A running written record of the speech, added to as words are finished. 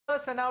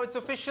And now it's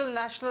official.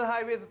 National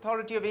Highways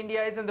Authority of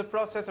India is in the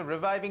process of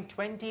reviving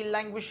 20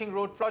 languishing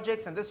road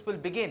projects, and this will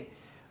begin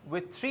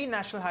with 3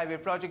 national highway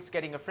projects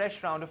getting a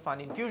fresh round of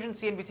fund infusion.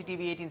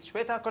 CNBC-TV18's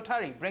Shweta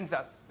Kothari brings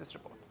us this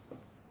report.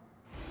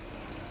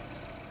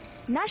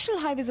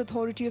 National Highways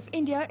Authority of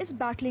India is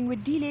battling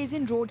with delays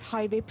in road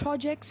highway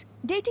projects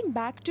dating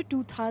back to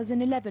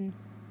 2011.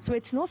 So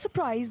it's no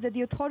surprise that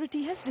the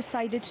authority has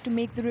decided to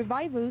make the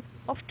revival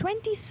of 20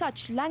 such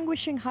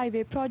languishing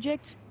highway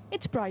projects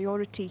its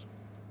priority.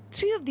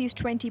 3 of these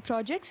 20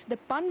 projects, the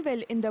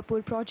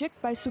Panvel-Indapur project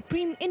by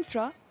Supreme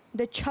Infra,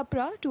 the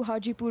Chhapra to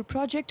Hajipur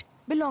project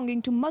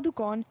belonging to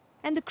Madhukon,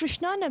 and the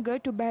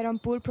Krishnanagar to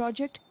Behrampur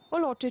project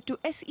allotted to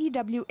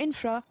SEW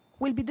Infra,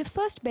 will be the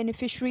first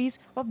beneficiaries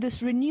of this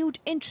renewed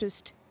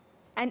interest.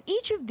 And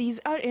each of these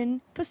are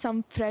in for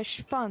some fresh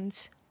funds.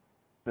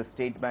 The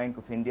State Bank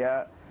of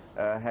India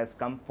has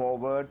come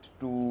forward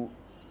to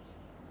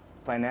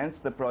finance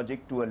the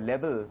project to a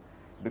level,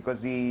 because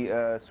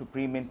the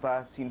Supreme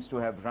Infra seems to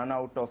have run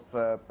out of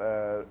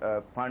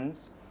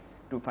funds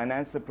to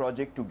finance the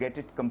project, to get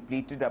it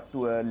completed up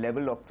to a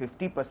level of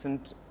 50%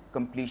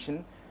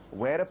 completion,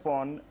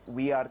 whereupon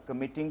we are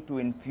committing to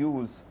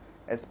infuse,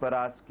 as per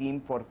our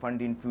scheme for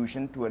fund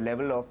infusion, to a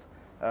level of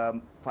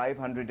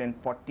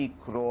 540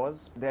 crores.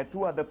 There are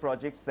 2 other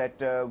projects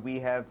that we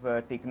have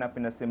taken up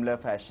in a similar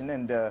fashion,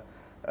 and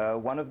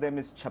one of them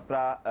is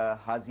Chhapra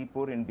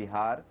Hajipur in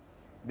Bihar.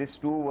 This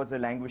too was a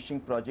languishing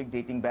project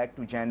dating back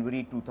to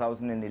January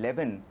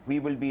 2011.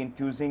 We will be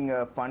infusing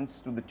funds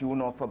to the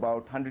tune of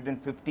about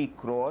 150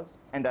 crores.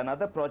 And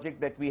another project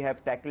that we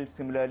have tackled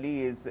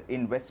similarly is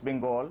in West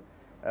Bengal,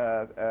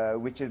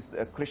 which is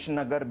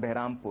Krishnanagar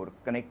Behrampur,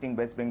 connecting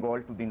West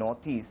Bengal to the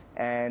northeast.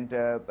 And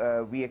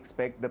we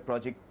expect the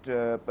project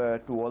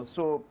to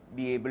also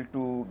be able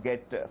to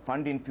get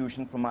fund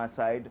infusion from our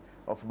side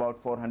of about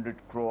 400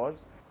 crores.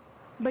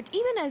 But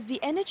even as the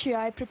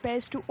NHAI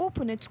prepares to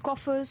open its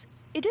coffers,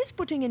 it is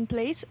putting in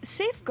place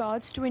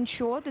safeguards to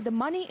ensure that the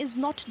money is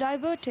not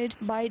diverted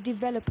by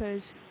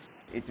developers.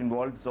 It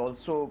involves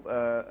also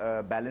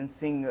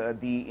balancing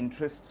the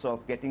interests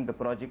of getting the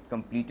project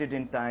completed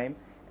in time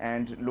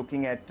and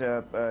looking at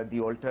the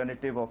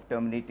alternative of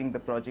terminating the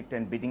project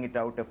and bidding it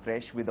out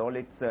afresh with all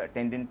its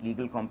attendant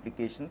legal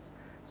complications.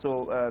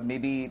 So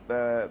maybe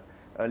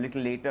a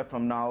little later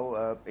from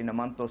now, in a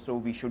month or so,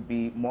 we should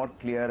be more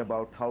clear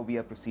about how we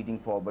are proceeding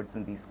forwards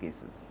in these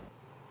cases.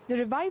 The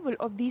revival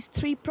of these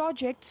 3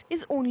 projects is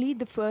only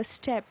the first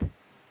step.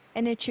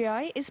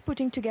 NHAI is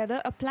putting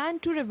together a plan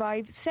to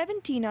revive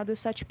 17 other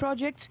such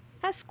projects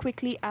as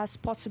quickly as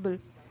possible.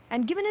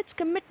 And given its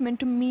commitment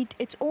to meet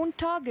its own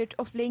target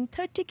of laying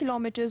 30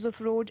 kilometers of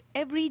road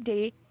every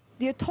day,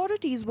 the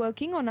authority is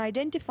working on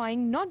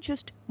identifying not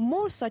just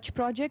more such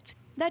projects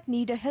that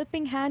need a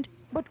helping hand,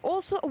 but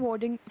also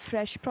awarding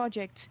fresh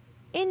projects.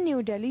 In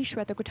New Delhi,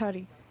 Shweta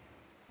Kothari.